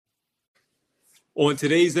On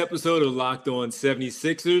today's episode of Locked On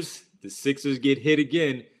 76ers, the Sixers get hit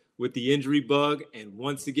again with the injury bug, and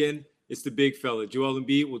once again, it's the big fella. Joel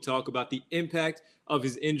Embiid will talk about the impact of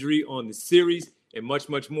his injury on the series and much,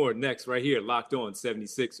 much more next right here, Locked On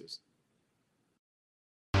 76ers.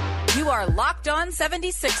 You are Locked On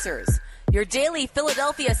 76ers, your daily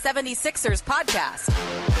Philadelphia 76ers podcast.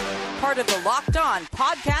 Part of the Locked On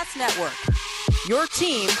Podcast Network, your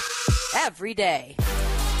team every day.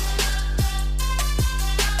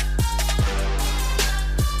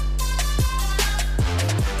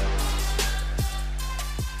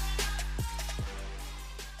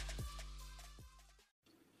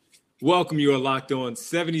 Welcome, you are Locked On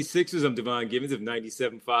 76ers. I'm Devon Givens of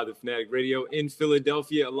 97.5 The Fanatic Radio in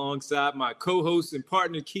Philadelphia, alongside my co-host and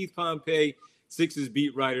partner, Keith Pompey, Sixers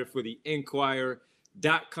beat writer for the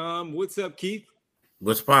Enquirer.com. What's up, Keith?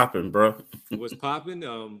 What's popping, bro? What's popping?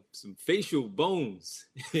 Some facial bones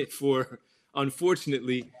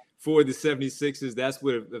unfortunately, for the 76ers. That's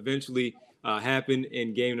what eventually happened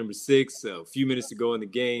in game number 6. A few minutes to go in the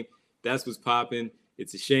game. That's what's popping.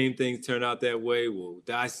 It's a shame things turn out that way. We'll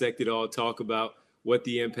dissect it all, talk about what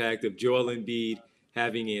the impact of Joel Embiid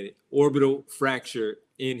having an orbital fracture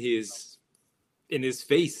in his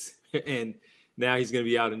face, and now he's going to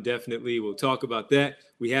be out indefinitely. We'll talk about that.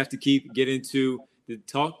 We have to get into the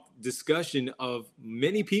discussion of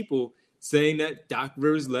many people saying that Doc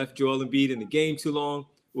Rivers left Joel Embiid in the game too long.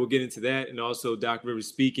 We'll get into that, and also Doc Rivers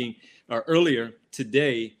speaking earlier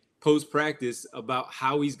today post-practice about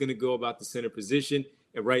how he's going to go about the center position.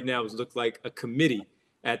 And right now it looks like a committee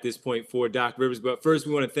at this point for Doc Rivers. But first,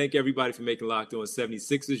 we want to thank everybody for making Locked On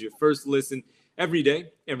 76ers your first listen every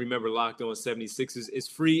day. And remember, Locked On 76ers is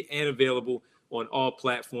free and available on all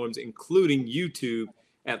platforms, including YouTube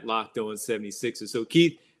at Locked On 76ers. So,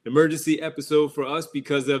 Keith, an emergency episode for us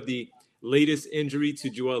because of the latest injury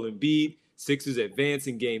to Joel Embiid. Sixers advance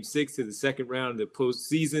in Game 6 to the second round of the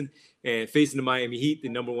postseason and facing the Miami Heat, the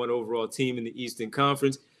number one overall team in the Eastern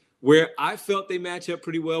Conference, where I felt they match up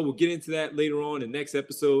pretty well. We'll get into that later on in the next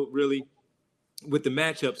episode, really, with the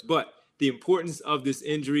matchups. But the importance of this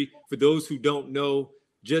injury, for those who don't know,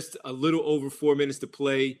 just a little over 4 minutes to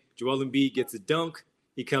play. Joel Embiid gets a dunk.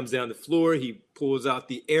 He comes down the floor. He pulls out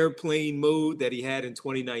the airplane mode that he had in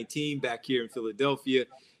 2019 back here in Philadelphia.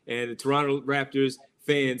 And the Toronto Raptors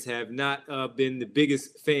fans have not been the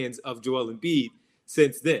biggest fans of Joel Embiid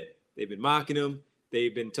since then. They've been mocking him.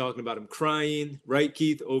 They've been talking about him crying, right,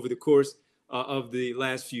 Keith, over the course of the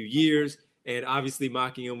last few years, and obviously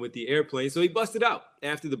mocking him with the airplane. So he busted out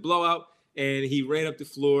after the blowout, and he ran up the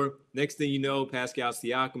floor. Next thing you know, Pascal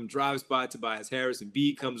Siakam drives by Tobias Harris, and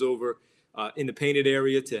Embiid comes over in the painted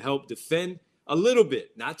area to help defend a little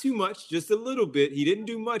bit. Not too much, just a little bit. He didn't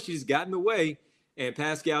do much. He just got in the way, and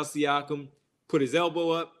Pascal Siakam put his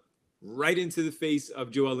elbow up right into the face of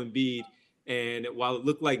Joel Embiid. And while it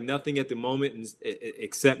looked like nothing at the moment,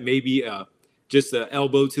 except maybe just an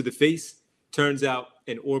elbow to the face, turns out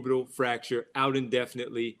an orbital fracture, out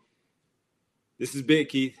indefinitely. This is big,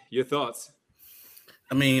 Keith. Your thoughts?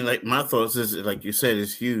 I mean, like, my thoughts is, like you said,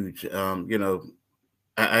 is huge.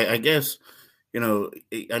 I guess, I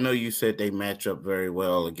know you said they match up very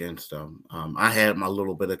well against them. I had my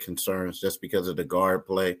little bit of concerns just because of the guard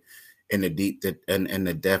play and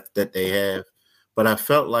the depth that they have. But I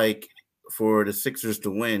felt like for the Sixers to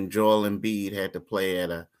win, Joel Embiid had to play at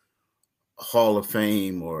a Hall of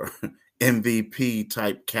Fame or MVP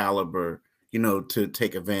type caliber, to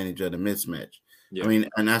take advantage of the mismatch. Yeah. I mean,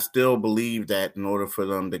 and I still believe that in order for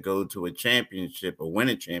them to go to a championship or win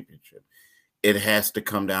a championship, it has to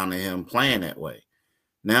come down to him playing that way.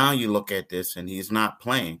 Now you look at this and he's not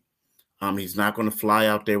playing. He's not going to fly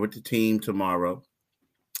out there with the team tomorrow.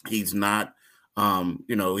 He's not,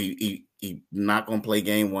 He's not going to play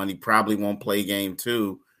game 1. He probably won't play game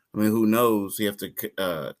 2. I mean, who knows? He have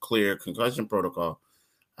to clear concussion protocol.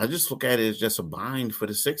 I just look at it as just a bind for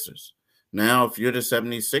the Sixers. Now, if you're the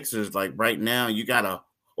 76ers, like right now, you got to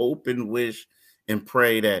hope and wish and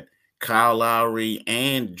pray that Kyle Lowry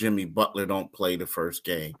and Jimmy Butler don't play the first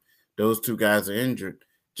game. Those two guys are injured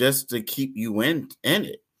just to keep you in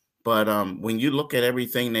it. But when you look at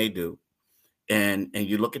everything they do and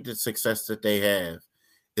you look at the success that they have,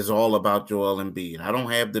 is all about Joel Embiid. I don't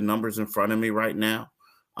have the numbers in front of me right now,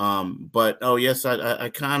 but yes, I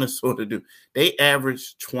kind of sort of do. They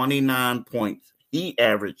averaged 29 points. He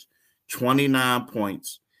averaged 29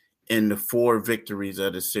 points in the 4 victories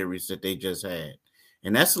of the series that they just had.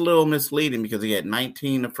 And that's a little misleading because he had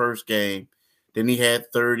 19 the first game, then he had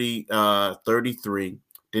 33,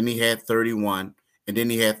 then he had 31, and then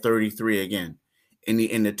he had 33 again.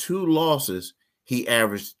 In the 2 losses, he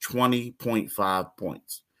averaged 20.5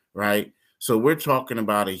 points, right? So we're talking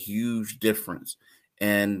about a huge difference.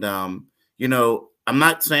 And, I'm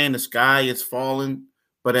not saying the sky is falling,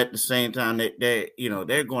 but at the same time,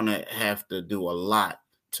 they're going to have to do a lot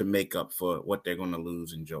to make up for what they're going to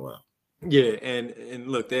lose in Joel. Yeah, and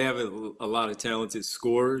look, they have a lot of talented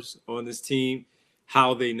scorers on this team.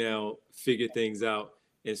 How they now figure things out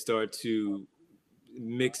and start to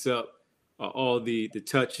mix up all the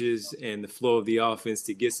touches and the flow of the offense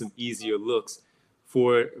to get some easier looks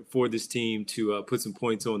for this team to put some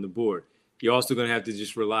points on the board. You're also going to have to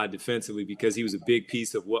just rely defensively because he was a big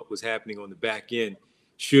piece of what was happening on the back end.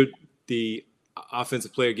 Should the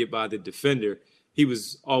offensive player get by the defender, he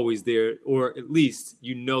was always there, or at least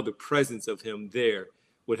the presence of him there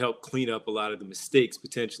would help clean up a lot of the mistakes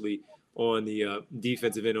potentially on the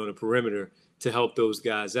defensive end on the perimeter to help those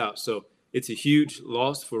guys out. So it's a huge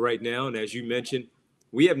loss for right now. And as you mentioned,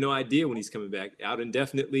 we have no idea when he's coming back. Out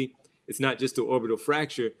indefinitely, it's not just the orbital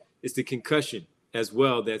fracture, it's the concussion as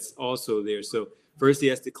well that's also there. So first he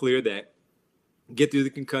has to clear that, get through the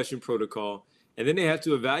concussion protocol, and then they have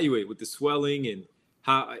to evaluate with the swelling and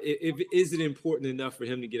how is it important enough for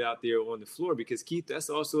him to get out there on the floor? Because, Keith, that's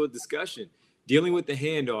also a discussion. Dealing with the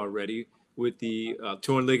hand already with the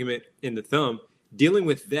torn ligament in the thumb, dealing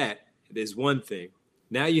with that is one thing.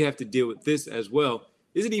 Now you have to deal with this as well.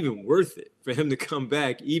 Is it even worth it for him to come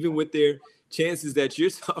back, even with their chances that you're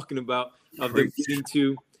talking about of them getting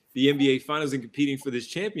to the NBA Finals and competing for this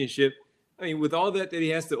championship? I mean, with all that he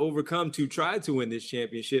has to overcome to try to win this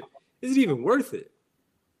championship, is it even worth it?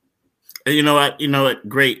 You know what?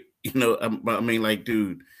 Great.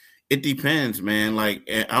 Dude, it depends, man. Like,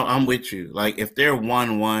 I'm with you. Like, if they're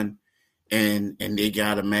 1-1 and they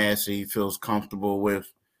got a match he feels comfortable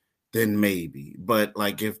with, then maybe. But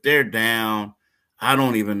like, if they're down, I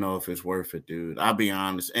don't even know if it's worth it, dude. I'll be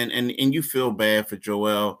honest. And you feel bad for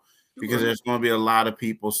Joel because there's going to be a lot of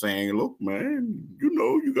people saying, "Look, man,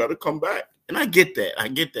 you got to come back." And I get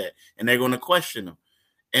that. And they're going to question him.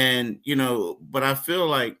 And but I feel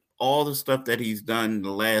like all the stuff that he's done in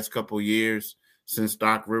the last couple of years since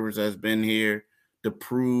Doc Rivers has been here to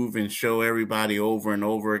prove and show everybody over and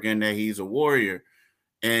over again that he's a warrior,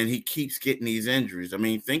 and he keeps getting these injuries. I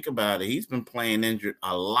mean, think about it. He's been playing injured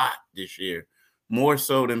a lot this year, more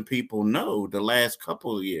so than people know the last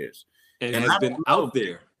couple of years. And has been out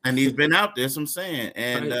there. And he's been out there, that's what I'm saying.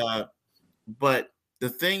 And right. But the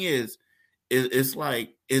thing is it's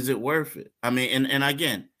like, is it worth it? I mean, and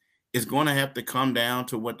again, it's going to have to come down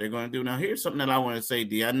to what they're going to do. Now, here's something that I want to say,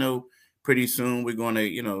 D. I know pretty soon we're going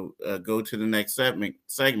to, go to the next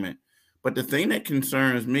segment. But the thing that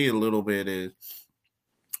concerns me a little bit is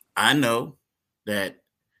I know that,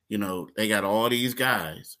 they got all these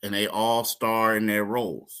guys and they all star in their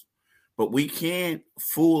roles. But we can't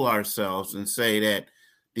fool ourselves and say that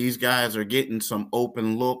these guys are getting some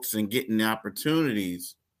open looks and getting the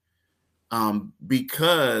opportunities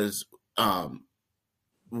because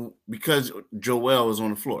Joel is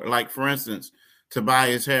on the floor. Like, for instance,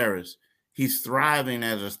 Tobias Harris, he's thriving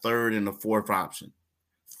as a third and a fourth option.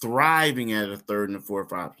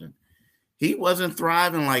 He wasn't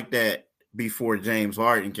thriving like that before James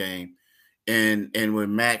Harden came. And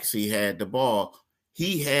when Maxey had the ball,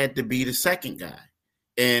 he had to be the second guy.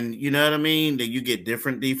 And you know what I mean? That you get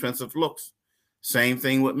different defensive looks. Same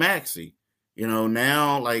thing with Maxey.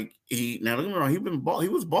 Now, like, don't get me wrong, he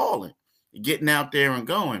was balling, getting out there and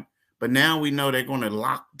going. But now we know they're going to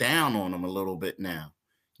lock down on him a little bit now.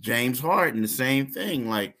 James Harden, the same thing.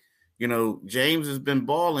 Like, James has been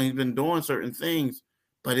balling. He's been doing certain things,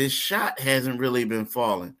 but his shot hasn't really been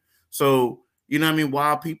falling. So,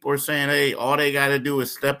 while people are saying, hey, all they got to do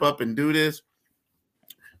is step up and do this,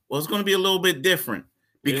 well, it's going to be a little bit different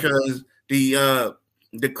because the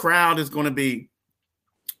crowd is going to be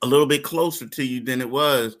a little bit closer to you than it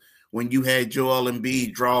was when you had Joel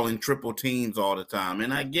Embiid drawing triple teams all the time.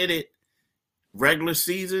 And I get it. Regular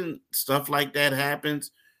season, stuff like that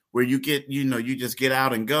happens where you get, you just get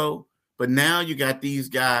out and go. But now you got these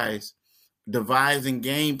guys devising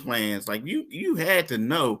game plans. Like you had to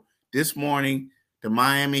know this morning the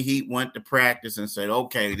Miami Heat went to practice and said,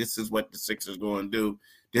 okay, this is what the Sixers going to do.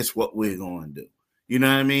 This is what we're going to do. You know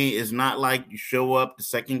what I mean? It's not like you show up the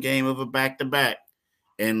second game of a back-to-back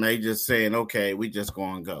and they just saying, okay, we just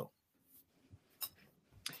going to go.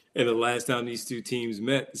 And the last time these two teams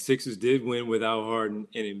met, the Sixers did win without Harden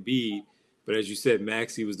and Embiid. But as you said,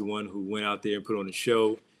 Maxey was the one who went out there and put on a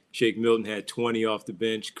show. Shake Milton had 20 off the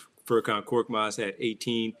bench. Furkan Korkmaz had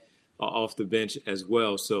 18 off the bench as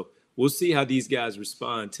well. So we'll see how these guys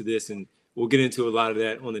respond to this. And we'll get into a lot of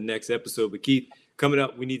that on the next episode. But Keith, coming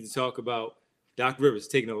up, we need to talk about Doc Rivers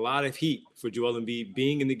taking a lot of heat for Joel Embiid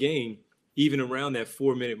being in the game, even around that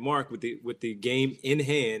 4-minute mark with the game in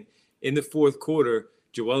hand in the fourth quarter.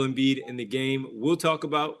 Joel Embiid in the game. We'll talk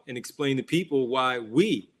about and explain to people why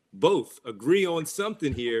we both agree on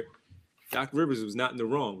something here. Doc Rivers was not in the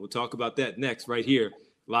wrong. We'll talk about that next right here.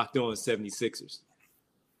 Locked On 76ers.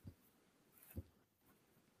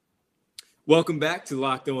 Welcome back to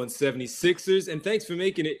Locked On 76ers, and thanks for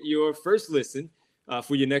making it your first listen.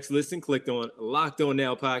 For your next listen, click on Locked On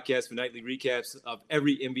Now podcast for nightly recaps of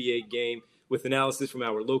every NBA game with analysis from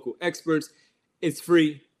our local experts. It's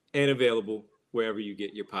free and available wherever you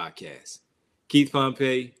get your podcasts. Keith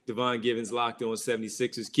Pompey, Devon Givens, Locked On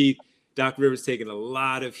 76ers. Keith, Doc Rivers taking a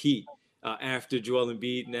lot of heat after Joel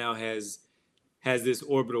Embiid now has this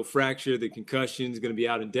orbital fracture. The concussion is going to be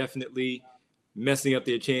out indefinitely, messing up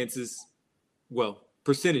their chances,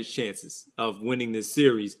 percentage chances of winning this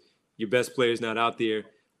series. Your best player's not out there.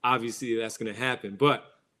 Obviously, that's going to happen. But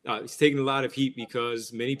he's taking a lot of heat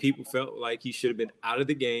because many people felt like he should have been out of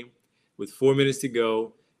the game with 4 minutes to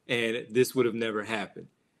go, and this would have never happened.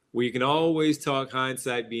 We can always talk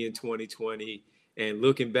hindsight being 2020 and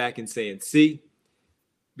looking back and saying, see,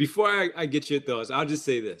 before I get your thoughts, I'll just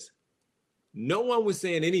say this. No one was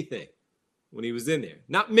saying anything when he was in there.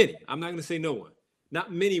 Not many. I'm not going to say no one.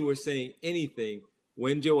 Not many were saying anything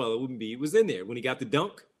when Joel Embiid was in there. When he got the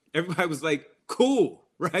dunk, everybody was like, cool,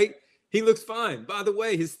 right? He looks fine. By the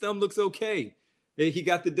way, his thumb looks okay. He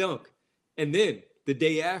got the dunk. And then the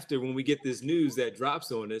day after, when we get this news that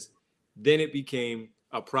drops on us, then it became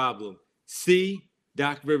a problem. See,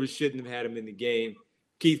 Doc Rivers shouldn't have had him in the game.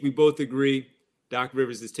 Keith, we both agree Doc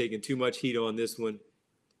Rivers is taking too much heat on this one.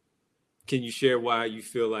 Can you share why you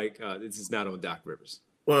feel like this is not on Doc Rivers?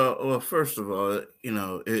 Well, first of all,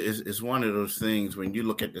 it's one of those things when you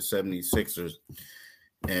look at the 76ers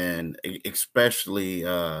and especially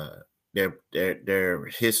their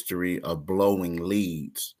history of blowing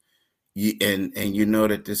leads. And you know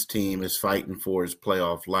that this team is fighting for its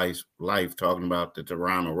playoff life, talking about the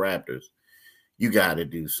Toronto Raptors. You got to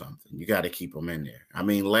do something. You got to keep them in there. I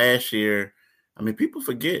mean, last year, people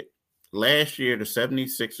forget. Last year, the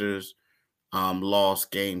 76ers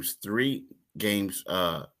lost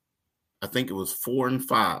I think it was 4 and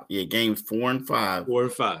 5. Yeah, games 4 and 5. 4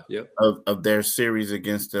 and 5, yep. Of their series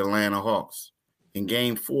against the Atlanta Hawks. In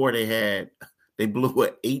game 4, they blew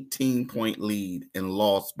an 18-point lead and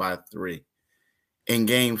lost by 3. In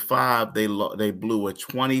game 5, they blew a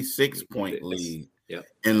 26-point lead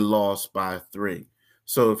and lost by 3.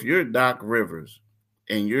 So if you're Doc Rivers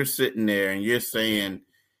and you're sitting there and you're saying,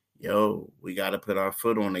 yo, we got to put our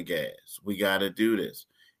foot on the gas. We got to do this.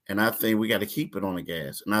 And I think we got to keep it on the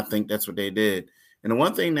gas. And I think that's what they did. And the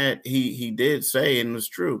one thing that he did say, and it was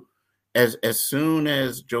true, as soon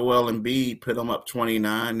as Joel Embiid put him up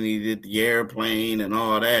 29 and he did the airplane and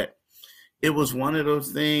all that, it was one of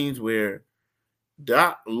those things where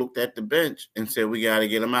Doc looked at the bench and said, we got to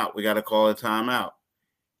get him out. We got to call a timeout.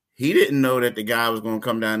 He didn't know that the guy was going to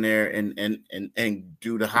come down there and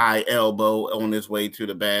do the high elbow on his way to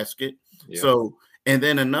the basket. Yeah. So, and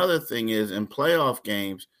then another thing is in playoff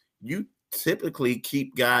games, you typically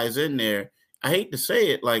keep guys in there. I hate to say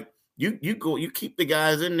it, like you keep the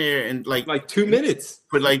guys in there and like 2 minutes.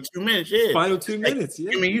 For like 2 minutes, yeah. Final 2 minutes,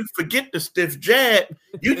 yeah. I mean, you forget the stiff jab.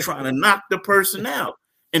 You trying to knock the person out.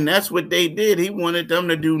 And that's what they did. He wanted them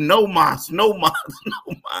to do no mas.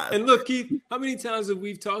 And look, Keith, how many times have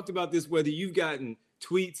we talked about this, whether you've gotten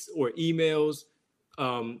tweets or emails,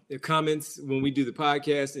 comments when we do the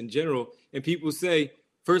podcast in general, and people say,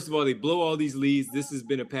 first of all, they blow all these leads. This has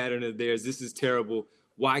been a pattern of theirs. This is terrible.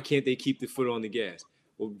 Why can't they keep the foot on the gas?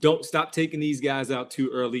 Well, don't stop taking these guys out too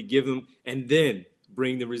early. Give them, and then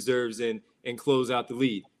bring the reserves in and close out the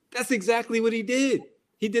lead. That's exactly what he did.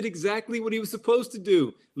 He did exactly what he was supposed to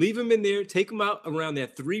do. Leave him in there, take him out around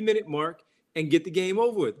that 3-minute mark, and get the game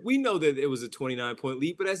over with. We know that it was a 29-point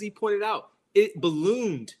lead, but as he pointed out, it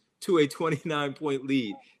ballooned to a 29-point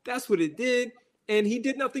lead. That's what it did, and he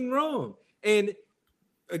did nothing wrong. And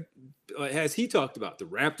as he talked about, the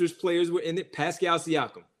Raptors players were in it. Pascal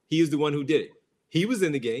Siakam, he is the one who did it. He was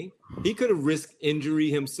in the game. He could have risked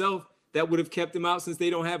injury himself. That would have kept him out since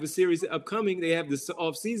they don't have a series upcoming. They have this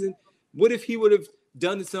offseason. What if he would have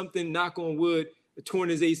done something, knock on wood, torn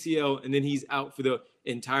his ACL, and then he's out for the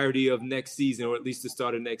entirety of next season, or at least the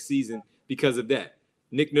start of next season because of that?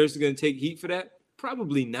 Nick Nurse is going to take heat for that?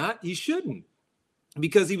 Probably not. He shouldn't,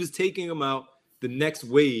 because he was taking him out the next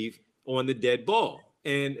wave on the dead ball.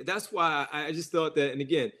 And that's why I just thought that, and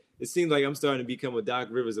again, it seems like I'm starting to become a Doc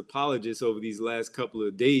Rivers apologist over these last couple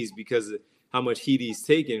of days because of how much heat he's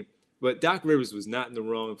taken. But Doc Rivers was not in the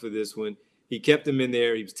wrong for this one. He kept them in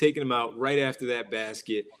there. He was taking them out right after that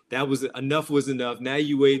basket. That was enough was enough. Now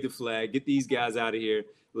you wave the flag. Get these guys out of here.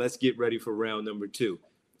 Let's get ready for round number 2.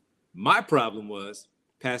 My problem was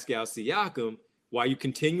Pascal Siakam, while you're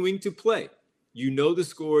continuing to play, you know the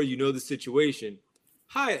score, you know the situation.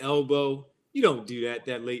 High elbow. You don't do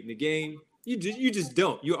that late in the game. You just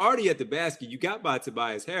don't. You're already at the basket. You got by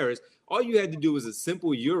Tobias Harris. All you had to do was a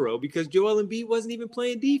simple Euro because Joel Embiid wasn't even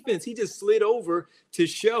playing defense. He just slid over to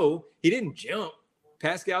show. He didn't jump.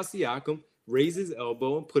 Pascal Siakam raised his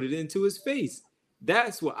elbow and put it into his face.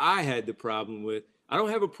 That's what I had the problem with. I don't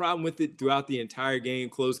have a problem with it throughout the entire game,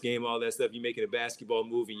 close game, all that stuff. You're making a basketball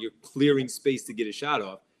move and you're clearing space to get a shot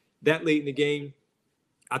off. That late in the game,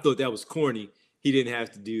 I thought that was corny. He didn't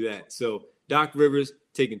have to do that. So Doc Rivers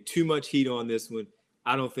taking too much heat on this one.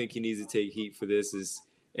 I don't think he needs to take heat for this.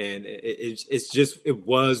 It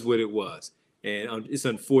was what it was. And it's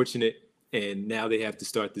unfortunate. And now they have to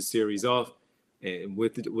start the series off. And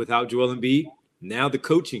without Joel Embiid, now the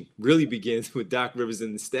coaching really begins with Doc Rivers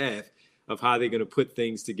and the staff of how they're going to put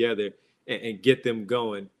things together and get them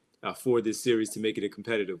going for this series to make it a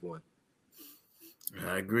competitive one.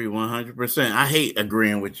 I agree 100%. I hate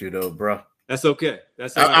agreeing with you, though, bro. That's okay.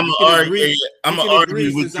 That's all right. I'm gonna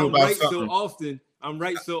argue with you about something. I'm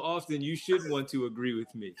right so often. You should want to agree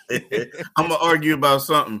with me. I'm gonna argue about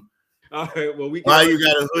something. All right. Well, we. Why you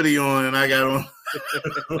got a hoodie on and I got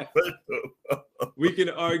on? We can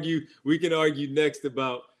argue. We can argue next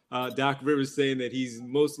about Doc Rivers saying that he's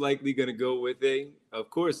most likely going to go with a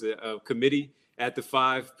committee at the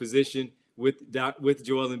 5 position with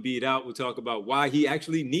Joel Embiid out. We'll talk about why he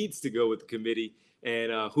actually needs to go with the committee.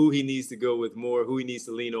 And who he needs to go with more, who he needs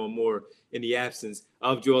to lean on more in the absence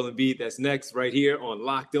of Joel Embiid. That's next right here on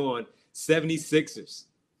Locked On 76ers.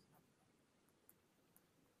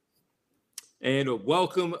 And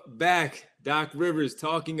welcome back, Doc Rivers,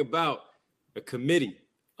 talking about a committee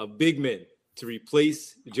of big men to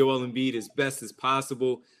replace Joel Embiid as best as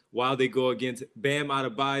possible while they go against Bam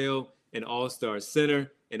Adebayo, an all-star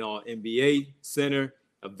center, an all-NBA center,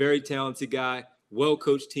 a very talented guy.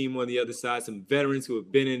 Well-coached team on the other side, some veterans who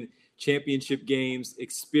have been in championship games,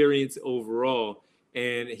 experience overall.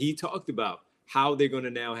 And he talked about how they're going to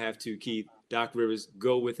now have to, Keith, Doc Rivers,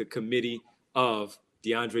 go with a committee of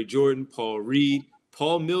DeAndre Jordan, Paul Reed,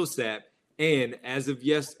 Paul Millsap, and as of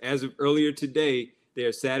earlier today,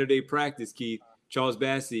 their Saturday practice, Keith, Charles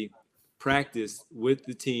Bassey practiced with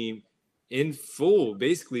the team in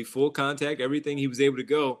basically full contact, everything he was able to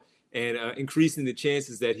go. And increasing the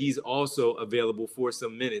chances that he's also available for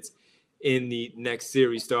some minutes in the next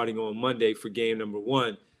series starting on Monday for game number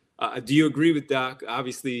 1. Do you agree with Doc,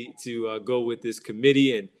 obviously, to go with this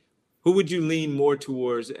committee? And who would you lean more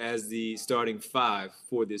towards as the starting 5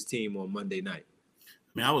 for this team on Monday night? I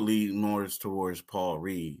mean, I would lean more towards Paul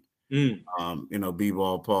Reed,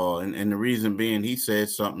 B-ball Paul. And the reason being, he said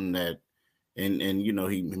something that, and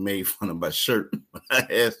he made fun of my shirt. I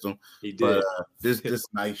asked him. He did. But this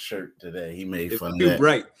nice shirt today, he made fun of that.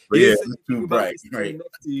 Bright. Yeah, it's too bright. Right.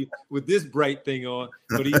 Next to you with this bright thing on,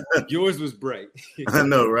 but yours was bright. I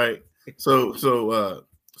know, right? So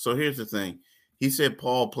here's the thing. He said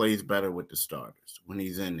Paul plays better with the starters when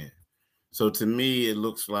he's in there. So to me, it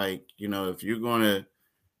looks like, if you're gonna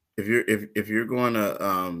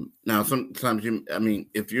now sometimes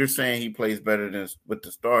if you're saying he plays better than with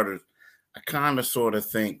the starters, I kind of sort of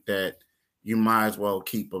think that you might as well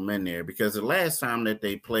keep him in there because the last time that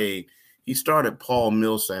they played, he started Paul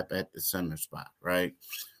Millsap at the center spot, right?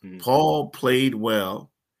 Mm-hmm. Paul played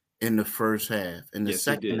well in the first half. In the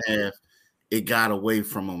second half, it got away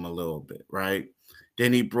from him a little bit, right?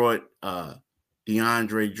 Then he brought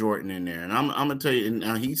DeAndre Jordan in there. And I'm going to tell you,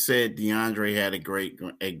 now he said DeAndre had a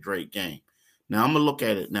great game. Now I'm going to look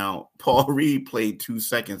at it. Now, Paul Reed played 2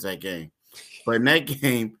 seconds that game. But in that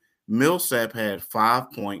game, Millsap had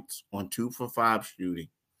 5 points on 2 for 5 shooting.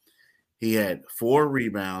 He had 4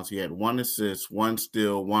 rebounds. He had 1 assist, 1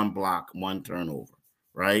 steal, 1 block, 1 turnover,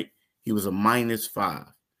 right? He was a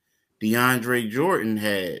 -5. DeAndre Jordan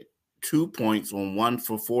had 2 points on 1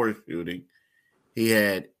 for 4 shooting. He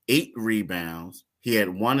had 8 rebounds. He had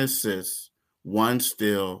 1 assist, 1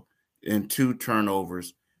 steal, and 2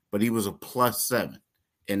 turnovers, but he was a +7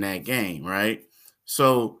 in that game, right?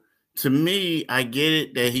 So to me, I get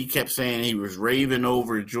it that he kept saying he was raving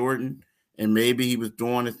over Jordan and maybe he was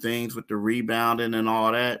doing the things with the rebounding and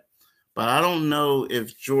all that. But I don't know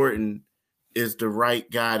if Jordan is the right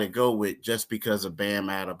guy to go with just because of Bam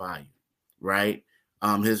Adebayo, right?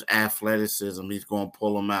 His athleticism, he's going to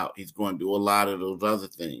pull him out. He's going to do a lot of those other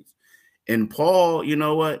things. And Paul, you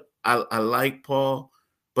know what? I like Paul,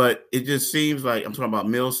 but it just seems like I'm talking about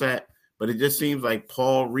Millsap, but it just seems like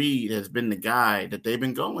Paul Reed has been the guy that they've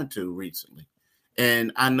been going to recently.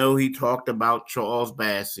 And I know he talked about Charles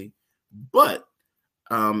Bassey, but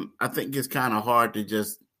I think it's kind of hard to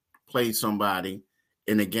just play somebody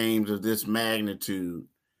in the games of this magnitude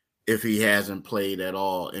if he hasn't played at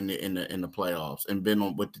all in the playoffs and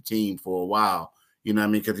been with the team for a while. You know what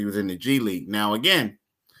I mean? Because he was in the G League. Now, again,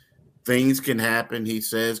 things can happen. He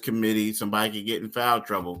says committee, somebody can get in foul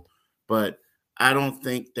trouble. But I don't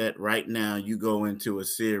think that right now you go into a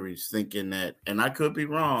series thinking that, and I could be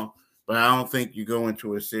wrong, but I don't think you go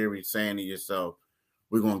into a series saying to yourself,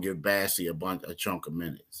 we're going to give Bassey a chunk of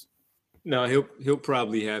minutes. No, he'll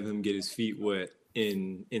probably have him get his feet wet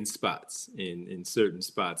in spots, in certain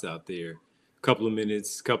spots out there. A couple of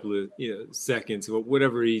minutes, couple of seconds, or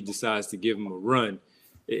whatever he decides to give him a run.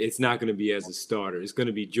 It's not going to be as a starter. It's going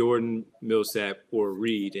to be Jordan, Millsap, or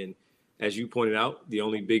Reed. And as you pointed out, the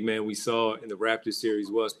only big man we saw in the Raptors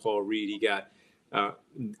series was Paul Reed. He got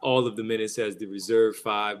all of the minutes as the reserve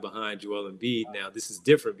 5 behind Joel Embiid. Now, this is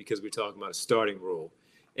different because we're talking about a starting role.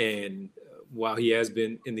 And while he has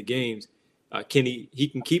been in the games, he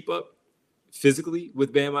can keep up physically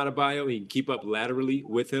with Bam Adebayo. He can keep up laterally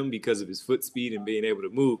with him because of his foot speed and being able to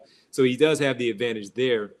move. So he does have the advantage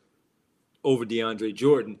there over DeAndre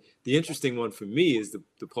Jordan. The interesting one for me is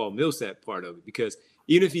the Paul Millsap part of it, because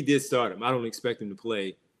even if he did start him, I don't expect him to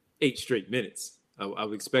play 8 straight minutes. I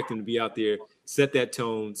would expect him to be out there, set that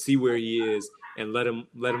tone, see where he is, and let him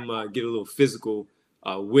get a little physical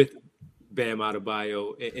with Bam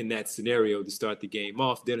Adebayo in that scenario to start the game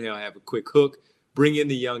off. Then he'll have a quick hook, bring in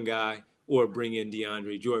the young guy, or bring in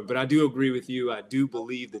DeAndre Jordan. But I do agree with you. I do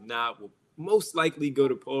believe the nod will most likely go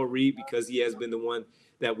to Paul Reed because he has been the one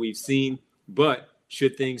that we've seen. But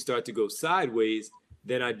should things start to go sideways,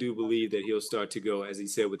 then I do believe that he'll start to go, as he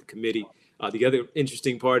said, with the committee. The other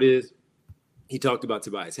interesting part is he talked about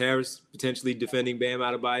Tobias Harris potentially defending Bam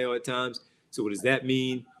Adebayo at times. So what does that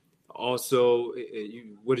mean? Also,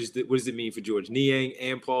 what does it mean for George Niang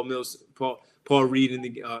and Paul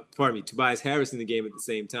Reed Tobias Harris in the game at the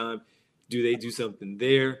same time? Do they do something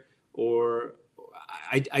there? Or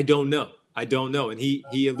I don't know. I don't know. And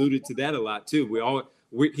he alluded to that a lot too.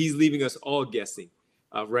 He's leaving us all guessing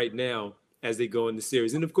right now as they go in the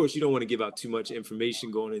series. And of course, you don't want to give out too much information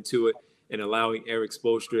going into it and allowing Eric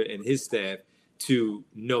Spoelstra and his staff to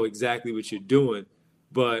know exactly what you're doing.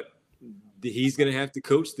 But he's going to have to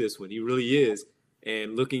coach this one. He really is.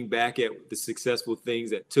 And looking back at the successful things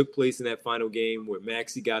that took place in that final game where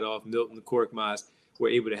Maxey got off, Milton and Korkmaz were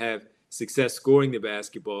able to have success scoring the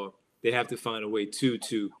basketball, they have to find a way to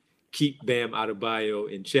keep Bam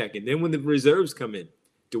Adebayo in check. And then when the reserves come in,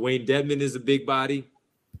 Dwayne Dedmon is a big body.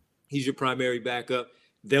 He's your primary backup.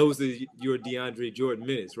 Those are your DeAndre Jordan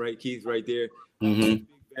minutes, right, Keith, right there. Mm-hmm. Big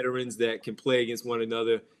veterans that can play against one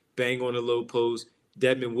another, bang on the low post.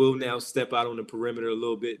 Dedmon will now step out on the perimeter a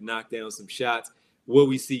little bit, knock down some shots. Will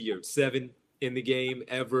we see your 7 in the game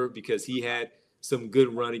ever? Because he had some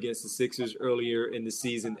good run against the Sixers earlier in the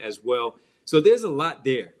season as well. So there's a lot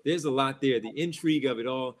there. The intrigue of it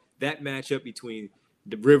all, that matchup between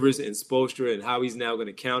the Rivers and Spoelstra and how he's now going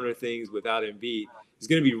to counter things without Embiid is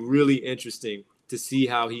going to be really interesting to see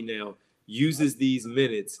how he now uses these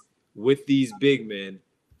minutes with these big men,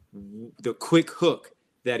 the quick hook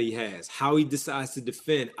that he has, how he decides to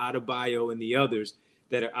defend Adebayo and the others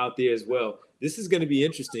that are out there as well. This is going to be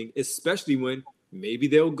interesting, especially when maybe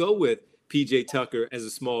they'll go with PJ Tucker as a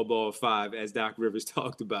small ball 5, as Doc Rivers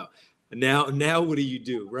talked about. Now what do you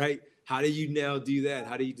do, right? How do you now do that?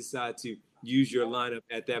 How do you decide to use your lineup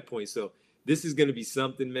at that point? So this is going to be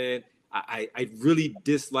something, man. I really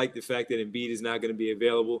dislike the fact that Embiid is not going to be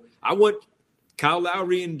available. I want Kyle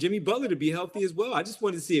Lowry and Jimmy Butler to be healthy as well. I just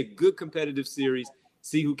wanted to see a good competitive series,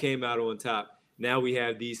 see who came out on top. Now we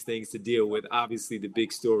have these things to deal with. Obviously, the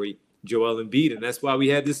big story, Joel Embiid, and that's why we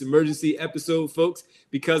had this emergency episode, folks,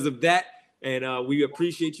 because of that. And we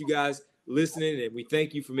appreciate you guys listening, and we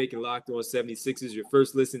thank you for making Locked On 76ers your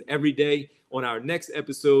first listen every day. On our next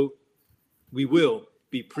episode, we will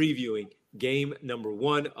be previewing game number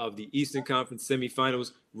 1 of the Eastern Conference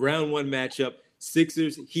semifinals, round 1 matchup,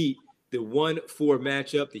 Sixers Heat, the 1-4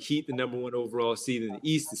 matchup. The Heat, the number 1 overall seed in the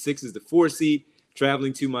East, the Sixers, the 4 seed,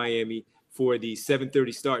 traveling to Miami for the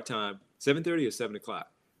 7:30 start time. 7:30 or 7 o'clock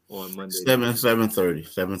on Monday?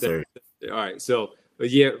 7:30. All right. So,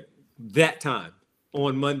 that time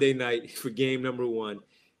on Monday night for game number 1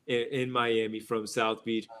 in Miami from South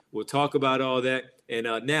Beach. We'll talk about all that. And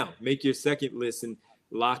now make your second listen,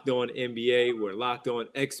 Locked On NBA. We're Locked On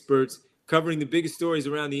experts covering the biggest stories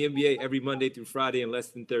around the NBA every Monday through Friday in less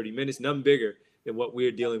than 30 minutes. None bigger than what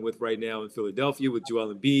we're dealing with right now in Philadelphia with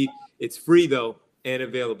Joel Embiid. It's free, though. and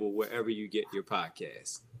available wherever you get your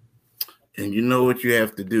podcasts. And you know what you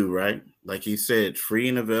have to do, right? Like he said, free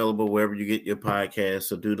and available wherever you get your podcast.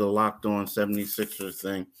 So do the Locked On 76ers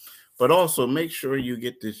thing. But also make sure you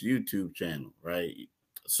get this YouTube channel, right?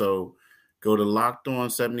 So go to Locked On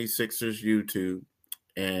 76ers YouTube,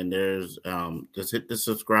 and there's just hit the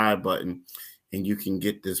subscribe button, and you can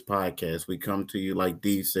get this podcast. We come to you, like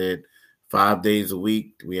D said, 5 days a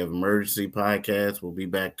week. We have emergency podcasts. We'll be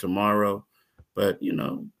back tomorrow. But,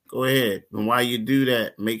 go ahead. And while you do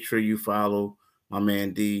that, make sure you follow my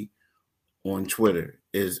man D on Twitter.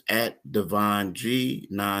 Is at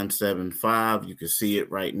DivonG975. You can see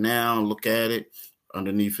it right now. Look at it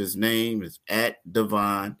underneath his name. It's at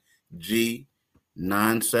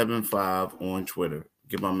DivonG975 on Twitter.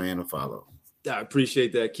 Give my man a follow. I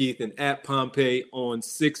appreciate that, Keith. And at Pompey on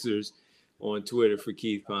Sixers on Twitter for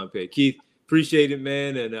Keith Pompey. Keith, appreciate it,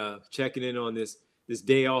 man, and checking in on this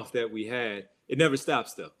day off that we had. It never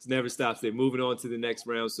stops, though. It never stops. They're moving on to the next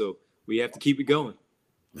round, so we have to keep it going.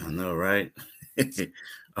 I know, right?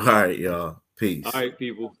 All right, y'all. Peace. All right,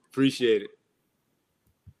 people. Appreciate it.